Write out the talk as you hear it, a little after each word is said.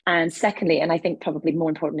And secondly, and I think probably more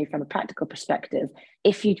importantly from a practical perspective,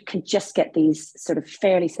 if you can just get these sort of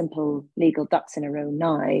fairly simple legal ducks in a row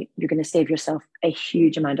now, you're going to save yourself a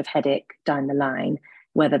huge amount of headache down the line,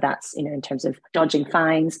 whether that's, in terms of dodging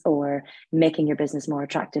fines or making your business more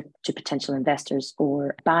attractive to potential investors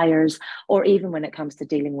or buyers, or even when it comes to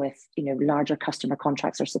dealing with, larger customer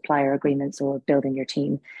contracts or supplier agreements or building your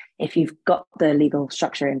team. If you've got the legal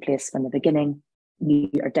structure in place from the beginning,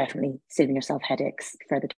 you are definitely saving yourself headaches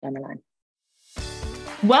further down the line.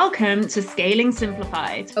 Welcome to Scaling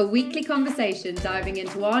Simplified, a weekly conversation diving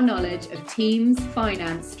into our knowledge of teams,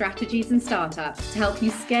 finance, strategies, and startups to help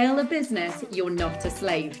you scale a business you're not a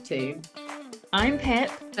slave to. I'm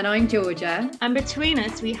Pip. And I'm Georgia. And between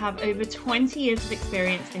us, we have over 20 years of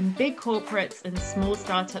experience in big corporates and small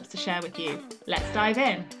startups to share with you. Let's dive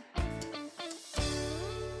in.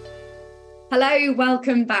 Hello,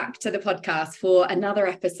 welcome back to the podcast for another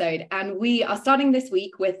episode. And we are starting this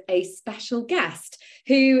week with a special guest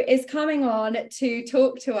who is coming on to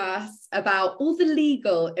talk to us about all the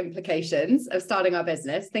legal implications of starting our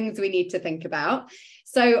business, things we need to think about.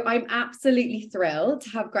 So I'm absolutely thrilled to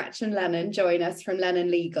have Gretchen Lennon join us from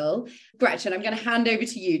Lennon Legal. Gretchen, I'm going to hand over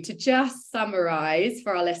to you to just summarize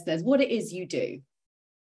for our listeners what it is you do.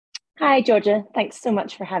 Hi, Georgia. Thanks so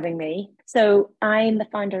much for having me. So I'm the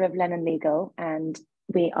founder of Lennon Legal, and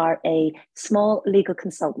we are a small legal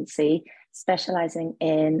consultancy specializing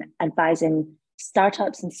in advising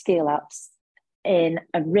startups and scale-ups in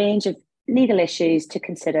a range of legal issues to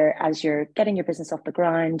consider as you're getting your business off the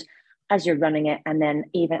ground, as you're running it, and then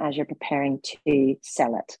even as you're preparing to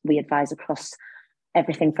sell it. We advise across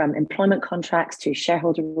everything from employment contracts to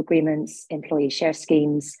shareholder agreements, employee share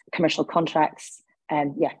schemes, commercial contracts.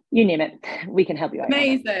 You name it, we can help you out.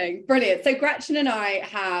 Amazing. Brilliant. So Gretchen and I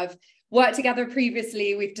have worked together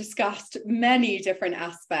previously. We've discussed many different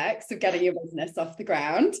aspects of getting your business off the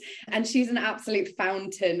ground. And she's an absolute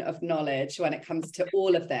fountain of knowledge when it comes to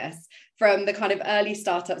all of this, from the kind of early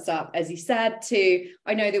startups up, as you said, to,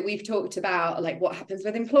 I know that we've talked about like what happens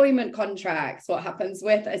with employment contracts, what happens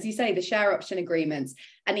with, as you say, the share option agreements,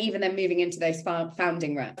 and even then moving into those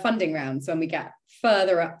funding rounds when we get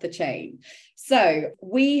further up the chain. So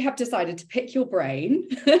we have decided to pick your brain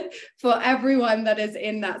for everyone that is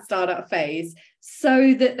in that startup phase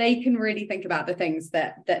so that they can really think about the things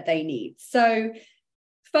that they need. So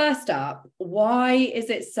first up, why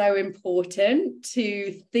is it so important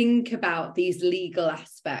to think about these legal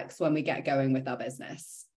aspects when we get going with our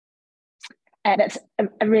business? That's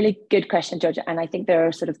a really good question, Georgia. And I think there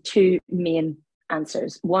are sort of two main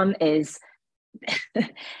answers. One is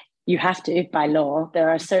you have to, by law, there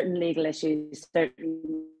are certain legal issues,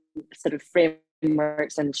 certain sort of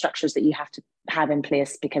frameworks and structures that you have to have in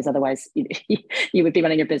place, because otherwise you would be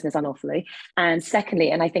running your business unlawfully. And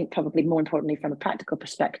secondly, and I think probably more importantly from a practical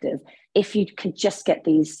perspective, if you can just get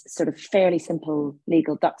these sort of fairly simple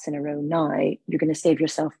legal ducks in a row now, you're going to save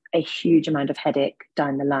yourself a huge amount of headache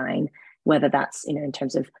down the line, whether that's, in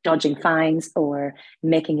terms of dodging fines or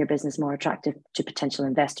making your business more attractive to potential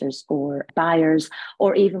investors or buyers,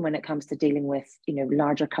 or even when it comes to dealing with,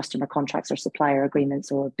 larger customer contracts or supplier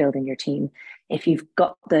agreements or building your team. If you've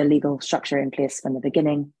got the legal structure in place from the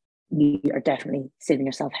beginning, you are definitely saving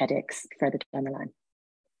yourself headaches further down the line.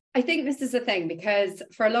 I think this is the thing, because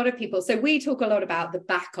for a lot of people, so we talk a lot about the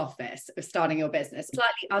back office of starting your business,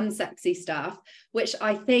 slightly unsexy stuff, which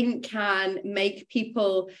I think can make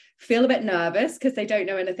people feel a bit nervous because they don't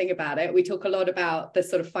know anything about it. We talk a lot about the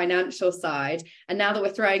sort of financial side. And now that we're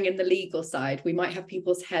throwing in the legal side, we might have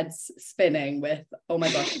people's heads spinning with, oh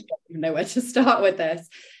my gosh, I don't even know where to start with this.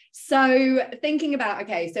 So thinking about,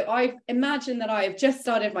 okay, so I've imagined that I've just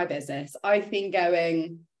started my business. I've been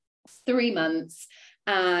going 3 months.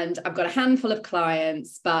 And I've got a handful of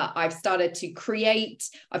clients, but I've started to create,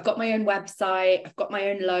 I've got my own website, I've got my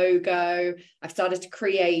own logo, I've started to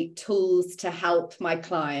create tools to help my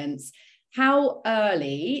clients. How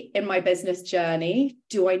early in my business journey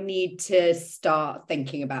do I need to start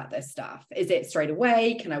thinking about this stuff? Is it straight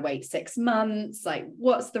away? Can I wait 6 months? Like,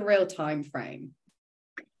 what's the real time frame?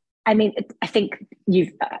 I mean, I think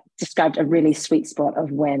you've described a really sweet spot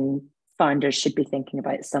of when founders should be thinking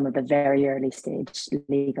about some of the very early stage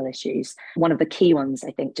legal issues. One of the key ones,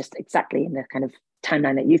 I think, just exactly in the kind of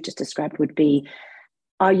timeline that you've just described would be,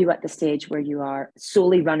 are you at the stage where you are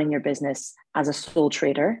solely running your business as a sole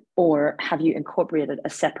trader, or have you incorporated a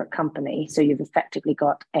separate company? So you've effectively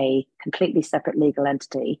got a completely separate legal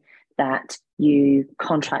entity that you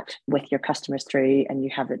contract with your customers through, and you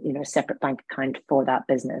have a separate bank account for that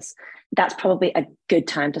business. That's probably a good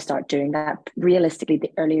time to start doing that. Realistically,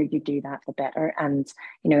 the earlier you do that, the better. And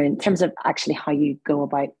in terms of actually how you go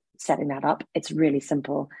about setting that up. It's really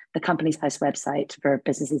simple. The Companies House website for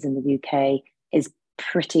businesses in the UK is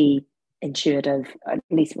pretty intuitive, at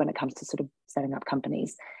least when it comes to sort of setting up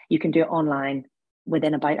companies. You can do it online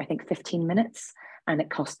within about, I think, 15 minutes. And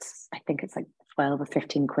it costs, I think it's like 12 or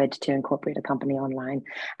 15 quid to incorporate a company online.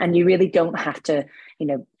 And you really don't have to,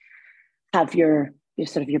 have your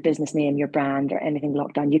sort of your business name, your brand or anything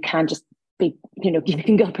locked down. You can just be, you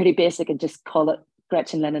can go pretty basic and just call it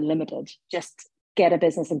Gretchen Lennon Limited. Just get a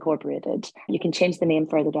business incorporated. You can change the name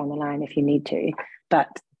further down the line if you need to, but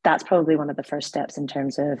that's probably one of the first steps in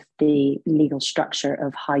terms of the legal structure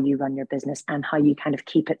of how you run your business and how you kind of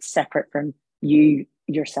keep it separate from you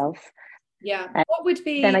yourself. Yeah. What would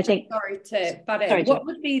be, then I think, what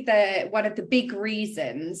would be one of the big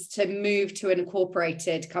reasons to move to an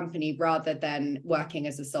incorporated company rather than working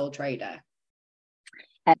as a sole trader?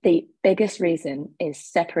 The biggest reason is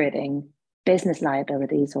separating business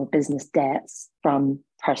liabilities or business debts from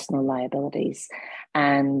personal liabilities,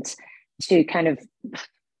 and to kind of,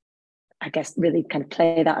 I guess, really kind of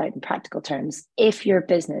play that out in practical terms. If your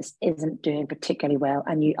business isn't doing particularly well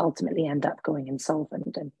and you ultimately end up going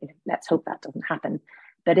insolvent, and let's hope that doesn't happen,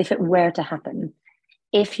 but if it were to happen,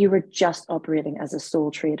 if you were just operating as a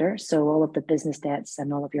sole trader, so all of the business debts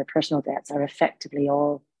and all of your personal debts are effectively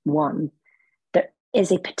all one, there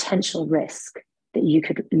is a potential risk that you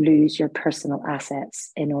could lose your personal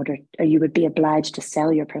assets or you would be obliged to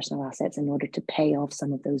sell your personal assets in order to pay off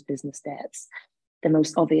some of those business debts. The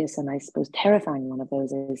most obvious and I suppose terrifying one of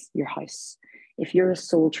those is your house. If you're a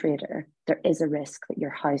sole trader, there is a risk that your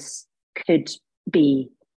house could be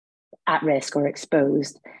at risk or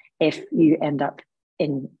exposed if you end up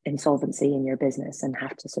in insolvency in your business and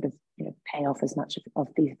have to sort of pay off as much of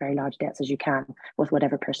these very large debts as you can with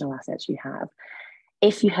whatever personal assets you have.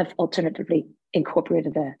 If you have alternatively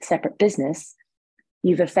incorporated a separate business,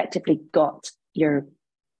 you've effectively got your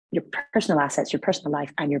personal assets, your personal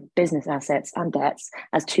life, and your business assets and debts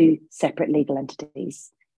as two separate legal entities.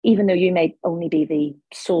 Even though you may only be the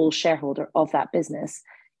sole shareholder of that business,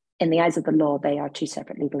 in the eyes of the law, they are two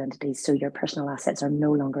separate legal entities. So your personal assets are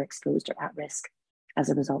no longer exposed or at risk as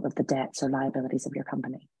a result of the debts or liabilities of your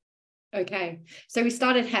company. Okay, so we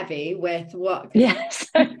started heavy with what? Yes,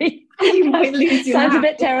 you might lose your sounds house. A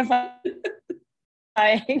bit terrifying.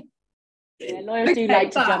 Yeah, lawyers do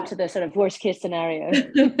like to jump to the sort of worst case scenario.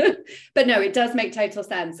 But no, it does make total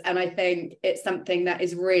sense. And I think it's something that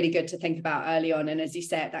is really good to think about early on. And as you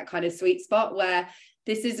said, that kind of sweet spot where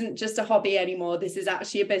this isn't just a hobby anymore. This is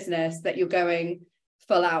actually a business that you're going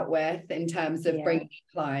full out with in terms of bringing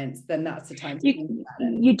clients. Then that's the time to think about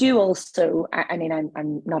it. You do also, I mean,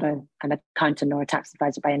 I'm not an accountant or a tax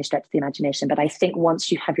advisor by any stretch of the imagination, but I think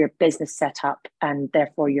once you have your business set up and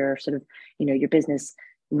therefore your sort of, your business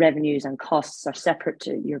revenues and costs are separate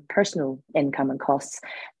to your personal income and costs,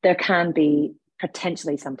 there can be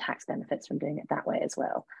potentially some tax benefits from doing it that way as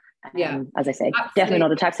well. As I say, absolutely. Definitely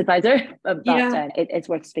not a tax advisor, but it's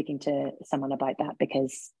worth speaking to someone about that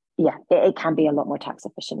because it can be a lot more tax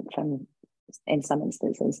efficient in some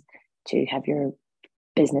instances to have your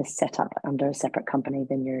business set up under a separate company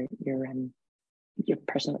than your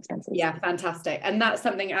personal expenses. Yeah, fantastic. And that's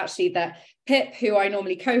something actually that Pip, who I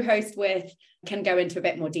normally co-host with, can go into a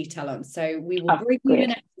bit more detail on. So we will bring you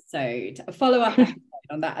an episode, a follow-up episode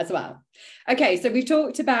on that as well. Okay, so we've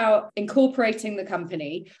talked about incorporating the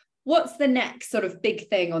company. What's the next sort of big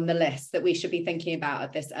thing on the list that we should be thinking about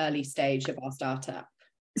at this early stage of our startup?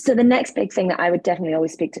 So the next big thing that I would definitely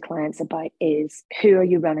always speak to clients about is who are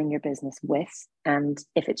you running your business with? And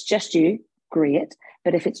if it's just you, great.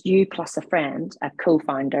 But if it's you plus a friend, a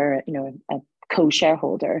co-founder, a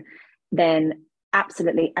co-shareholder, then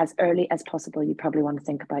absolutely, as early as possible, you probably want to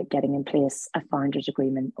think about getting in place a founder's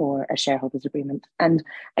agreement or a shareholder's agreement. And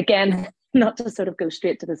again, not to sort of go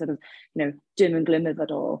straight to the sort of, doom and gloom of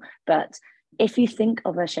it all, but if you think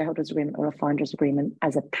of a shareholder's agreement or a founder's agreement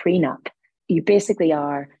as a prenup, you basically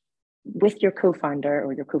are with your co-founder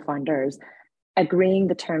or your co-founders agreeing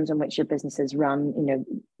the terms on which your businesses run,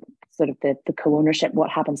 sort of the co-ownership, what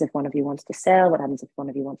happens if one of you wants to sell, what happens if one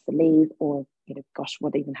of you wants to leave, or,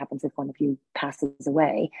 what even happens if one of you passes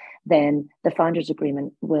away, then the founders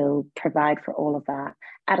agreement will provide for all of that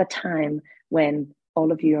at a time when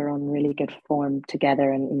all of you are on really good form together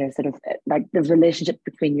and, sort of like the relationship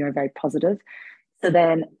between you are very positive. So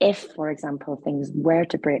then if, for example, things were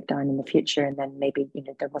to break down in the future and then maybe,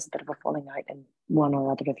 there was a bit of a falling out and one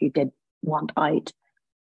or other of you did want out,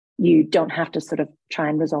 you don't have to sort of try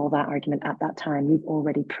and resolve that argument at that time. You've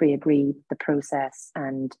already pre-agreed the process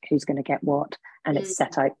and who's going to get what, and it's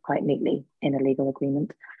set out quite neatly in a legal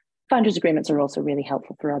agreement. Founders agreements are also really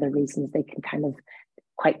helpful for other reasons. They can kind of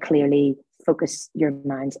quite clearly focus your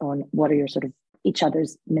minds on what are your sort of each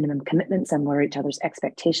other's minimum commitments and what are each other's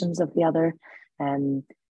expectations of the other.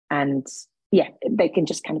 And yeah, they can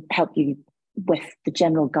just kind of help you with the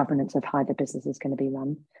general governance of how the business is going to be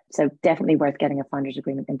run. So definitely worth getting a founders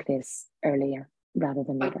agreement in place earlier rather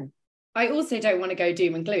than later. I also don't want to go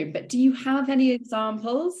doom and gloom, but do you have any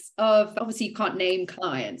examples of, obviously you can't name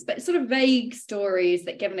clients, but sort of vague stories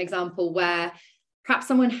that give an example where perhaps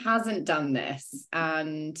someone hasn't done this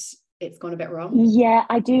and it's gone a bit wrong? Yeah,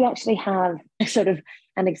 I do actually have sort of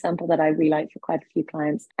an example that I really like for quite a few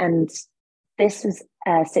clients. And this was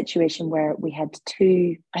a situation where we had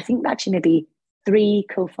two, I think actually maybe three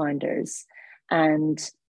co-founders, and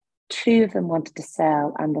two of them wanted to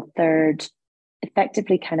sell and the third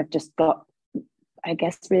effectively kind of just got, I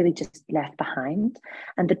guess, really just left behind.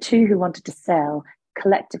 And the two who wanted to sell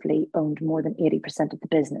collectively owned more than 80% of the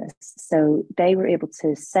business. So they were able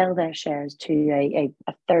to sell their shares to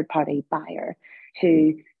a third-party buyer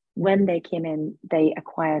who, when they came in, they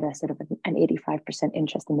acquired a sort of an 85%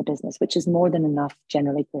 interest in the business, which is more than enough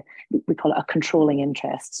generally we call it a controlling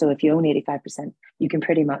interest. So if you own 85%, you can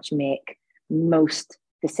pretty much make most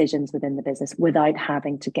decisions within the business without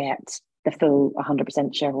having to get the full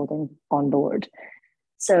 100% shareholding on board.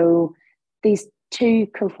 So these two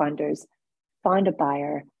co-founders found a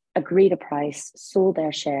buyer, agreed a price, sold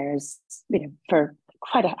their shares, for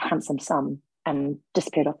quite a handsome sum, and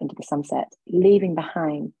disappeared off into the sunset, leaving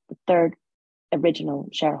behind the third original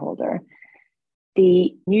shareholder.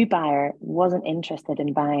 The new buyer wasn't interested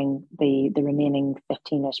in buying the remaining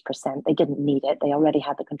 15-ish%. They didn't need it. They already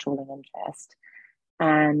had the controlling interest.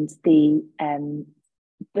 And the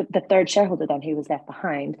third shareholder then, who was left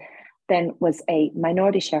behind, then was a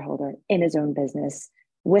minority shareholder in his own business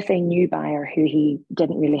with a new buyer who he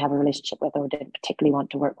didn't really have a relationship with or didn't particularly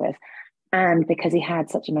want to work with. And because he had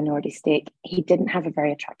such a minority stake, he didn't have a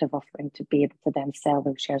very attractive offering to be able to then sell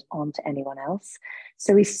those shares on to anyone else.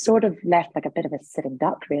 So he's sort of left like a bit of a sitting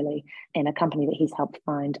duck, really, in a company that he's helped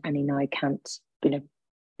found, and he now can't,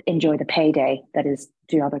 enjoy the payday that his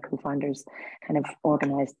two other co-founders kind of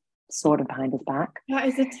organized sort of behind his back. That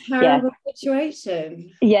is a terrible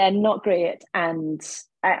situation. Yeah, not great. And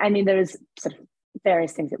I mean, there's sort of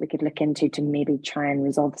various things that we could look into to maybe try and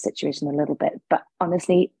resolve the situation a little bit. But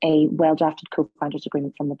honestly, a well-drafted co-founders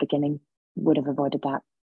agreement from the beginning would have avoided that.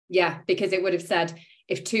 Yeah, because it would have said,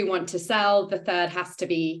 if two want to sell, the third has to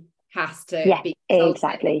be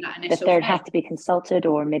exactly. The third has to be consulted,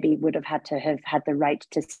 or maybe would have had the right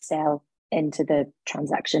to sell into the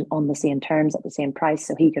transaction on the same terms at the same price,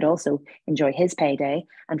 so he could also enjoy his payday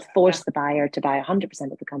and force the buyer to buy 100%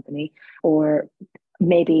 of the company. Or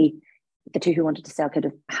maybe the two who wanted to sell could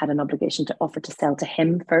have had an obligation to offer to sell to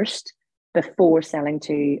him first before selling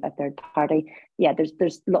to a third party. Yeah,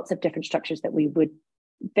 there's lots of different structures that we would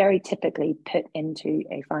very typically put into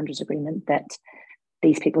a founders agreement that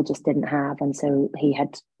these people just didn't have. And so he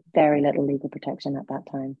had very little legal protection at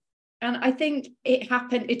that time. And I think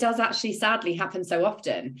it does actually sadly happen so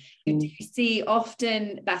often. You do see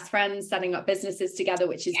often best friends setting up businesses together,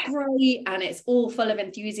 which is great. And it's all full of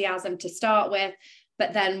enthusiasm to start with.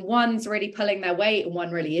 But then one's really pulling their weight and one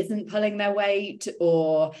really isn't pulling their weight.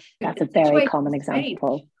 Or that's a very common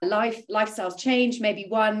example. Lifestyles change. Maybe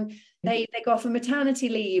one, they go off on maternity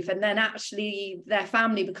leave, and then actually their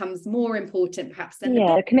family becomes more important perhaps than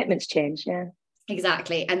the commitments change. Yeah.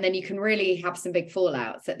 Exactly. And then you can really have some big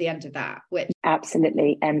fallouts at the end of that.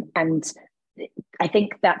 Absolutely. And I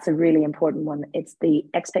think that's a really important one. It's the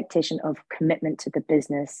expectation of commitment to the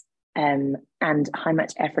business, and how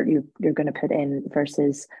much effort you're going to put in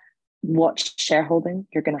versus what shareholding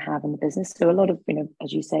you're going to have in the business. So a lot of,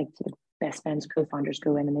 as you say, sort of best friends, co-founders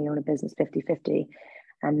go in and they own a business 50-50.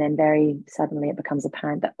 And then very suddenly it becomes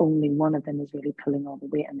apparent that only one of them is really pulling all the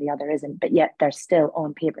weight and the other isn't. But yet they're still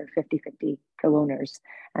on paper 50-50 co-owners,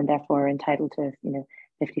 and therefore entitled to,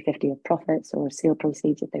 50-50 of profits or sale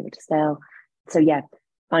proceeds if they were to sell. So yeah,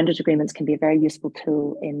 founders agreements can be a very useful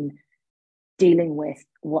tool in dealing with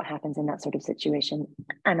what happens in that sort of situation.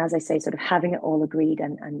 And as I say, sort of having it all agreed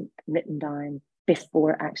and written down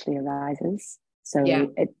before it actually arises. So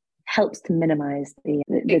it helps to minimize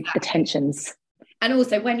the tensions. And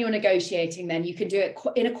also when you're negotiating, then you can do it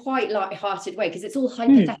in a quite light-hearted way, because it's all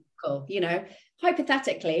hypothetical,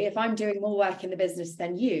 Hypothetically, if I'm doing more work in the business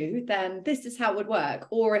than you, then this is how it would work.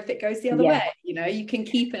 Or if it goes the other way, you can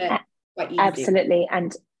keep it quite easy. Absolutely.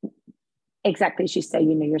 And exactly as you say,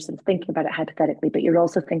 you're sort of thinking about it hypothetically, but you're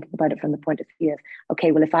also thinking about it from the point of view of,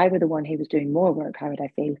 okay, well, if I were the one who was doing more work, how would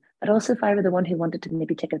I feel? But also if I were the one who wanted to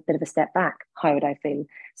maybe take a bit of a step back, how would I feel?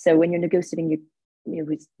 So when you're negotiating,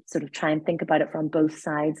 we sort of try and think about it from both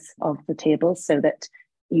sides of the table, so that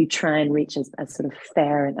you try and reach as sort of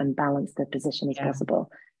fair and balanced the position as possible.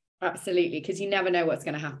 Absolutely, because you never know what's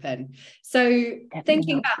going to happen. So Definitely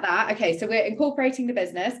thinking not. about that, okay, so we're incorporating the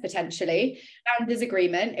business potentially, founders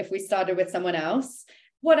agreement if we started with someone else.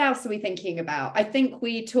 What else are we thinking about? I think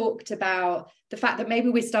we talked about the fact that maybe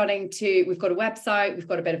we've got a website, we've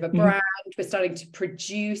got a bit of a brand, we're starting to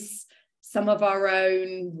produce some of our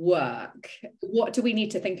own work. What do we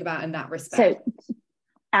need to think about in that respect? So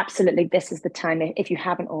absolutely, this is the time, if you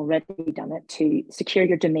haven't already done it, to secure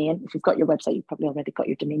your domain. If you've got your website, you've probably already got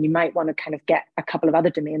your domain. You might want to kind of get a couple of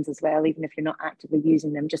other domains as well, even if you're not actively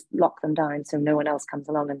using them. Just lock them down so no one else comes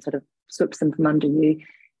along and sort of swoops them from under you.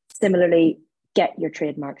 Similarly, get your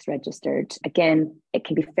trademarks registered. Again, it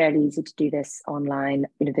can be fairly easy to do this online.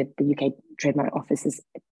 The UK Trademark Office is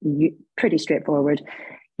pretty straightforward.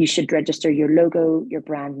 You should register your logo, your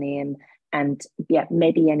brand name, and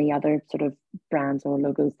maybe any other sort of brands or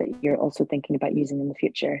logos that you're also thinking about using in the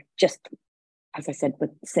future. Just as I said,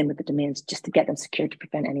 same with the domains, just to get them secure to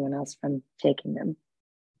prevent anyone else from taking them.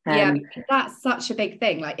 That's such a big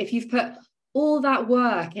thing. Like if you've put all that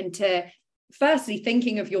work into firstly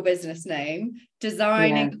thinking of your business name,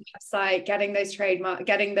 designing the website, getting those trademark,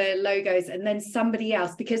 getting the logos, and then somebody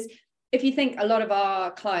else, because if you think, a lot of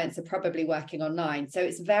our clients are probably working online, so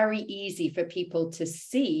it's very easy for people to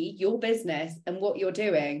see your business and what you're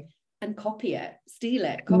doing and copy it, steal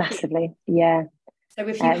it, massively. Yeah. So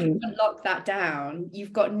if you haven't locked that down,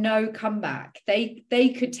 you've got no comeback. They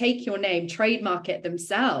could take your name, trademark it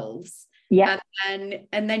themselves. Yeah. And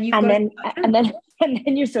then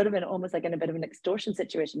you're sort of almost like in a bit of an extortion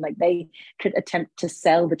situation. Like they could attempt to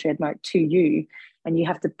sell the trademark to you, and you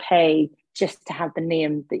have to pay just to have the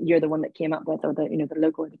name that you're the one that came up with, or the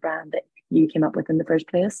logo or the brand that you came up with in the first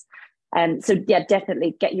place. And so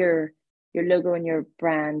definitely get your logo and your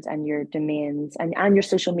brand and your domains and your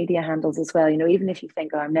social media handles as well. Even if you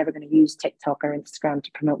think, I'm never going to use TikTok or Instagram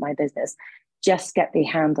to promote my business, just get the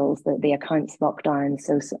handles, the accounts locked down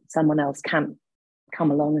so someone else can't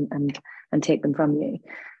come along and take them from you.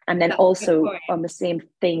 And then that's also on the same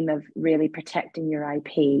theme of really protecting your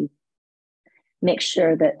IP, make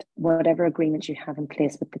sure that whatever agreements you have in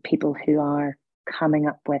place with the people who are coming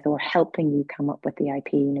up with or helping you come up with the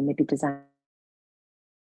IP, maybe designing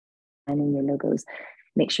your logos,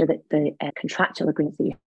 make sure that the contractual agreements that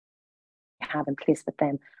you have in place with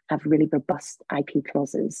them have really robust IP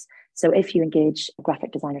clauses. So if you engage a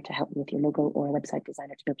graphic designer to help you with your logo, or a website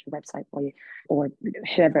designer to build your website for you, or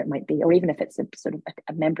whoever it might be, or even if it's a sort of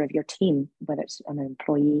a member of your team, whether it's an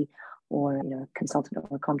employee or a consultant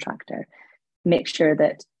or a contractor, make sure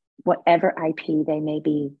that whatever IP they may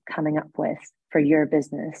be coming up with for your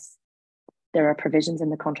business, there are provisions in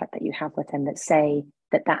the contract that you have with them that say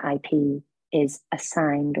that IP is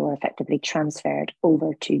assigned or effectively transferred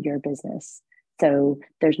over to your business. So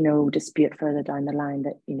there's no dispute further down the line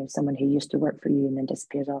that someone who used to work for you and then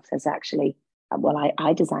disappears off says, actually, well,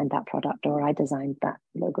 I designed that product, or I designed that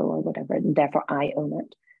logo, or whatever, and therefore I own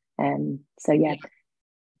it.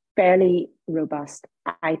 Fairly robust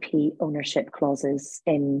IP ownership clauses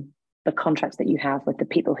in the contracts that you have with the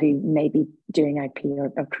people who may be doing IP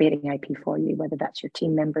or creating IP for you, whether that's your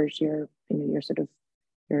team members, your sort of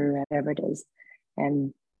your whatever it is,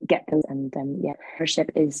 and get those. And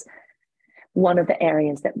ownership is one of the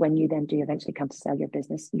areas that when you then do eventually come to sell your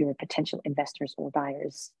business, your potential investors or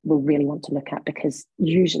buyers will really want to look at, because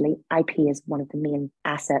usually IP is one of the main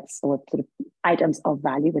assets or sort of items of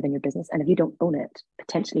value within your business. And if you don't own it,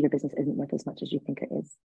 potentially your business isn't worth as much as you think it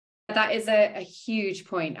is. That is a huge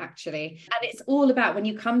point, actually. And it's all about when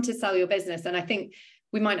you come to sell your business. And I think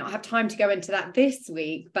we might not have time to go into that this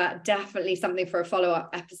week, but definitely something for a follow-up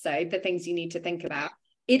episode, the things you need to think about.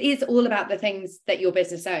 It is all about the things that your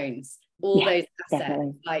business owns, those assets,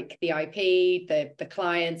 definitely. Like the IP, the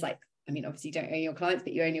clients, obviously you don't own your clients,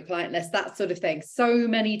 but you own your client list, that sort of thing. So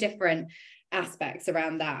many different aspects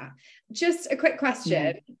around that. Just a quick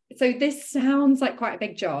question. So this sounds like quite a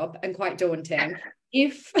big job and quite daunting.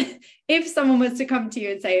 If someone was to come to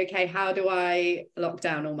you and say, okay, how do I lock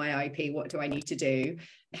down all my IP? What do I need to do?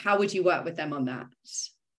 How would you work with them on that?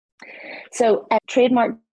 So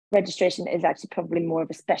trademark registration is actually probably more of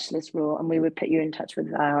a specialist role, and we would put you in touch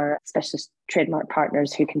with our specialist trademark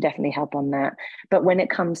partners who can definitely help on that. But when it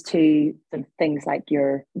comes to the things like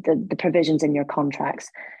the provisions in your contracts,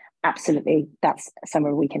 absolutely, that's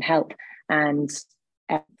somewhere we can help. And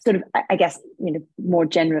sort of, I guess, more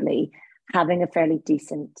generally, having a fairly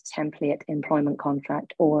decent template employment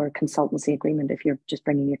contract or consultancy agreement, if you're just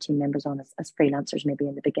bringing your team members on as freelancers, maybe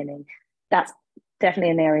in the beginning, that's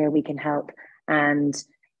definitely an area we can help. And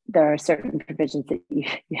there are certain provisions that you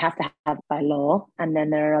have to have by law, and then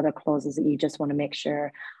there are other clauses that you just want to make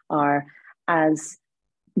sure are as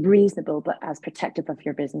reasonable but as protective of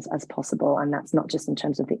your business as possible. And that's not just in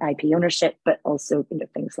terms of the IP ownership, but also,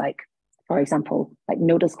 things like, for example, like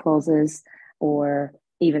notice clauses, or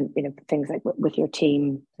even, things like with your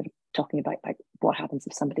team, sort of talking about like what happens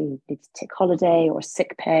if somebody needs to take holiday or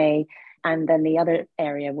sick pay. And then the other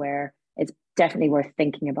area where it's definitely worth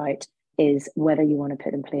thinking about is whether you want to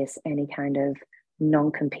put in place any kind of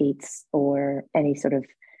non-competes or any sort of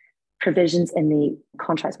provisions in the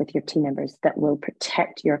contracts with your team members that will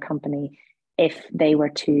protect your company if they were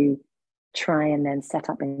to try and then set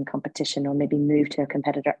up in competition, or maybe move to a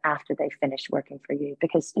competitor after they finish working for you.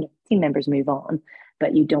 Because team members move on,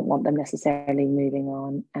 but you don't want them necessarily moving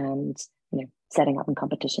on and setting up in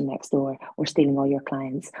competition next door, or stealing all your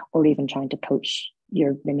clients, or even trying to poach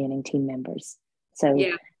your remaining team members. So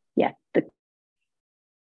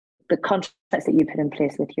the contracts that you put in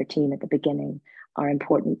place with your team at the beginning are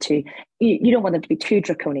important too. You don't want them to be too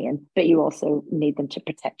draconian, but you also need them to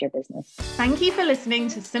protect your business. Thank you for listening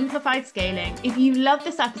to Simplified Scaling. If you love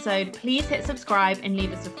this episode, please hit subscribe and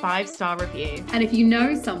leave us a 5-star review. And if you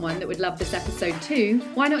know someone that would love this episode too,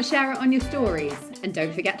 why not share it on your stories? And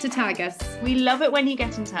don't forget to tag us. We love it when you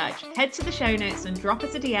get in touch. Head to the show notes and drop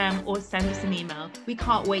us a DM or send us an email. We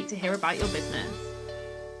can't wait to hear about your business.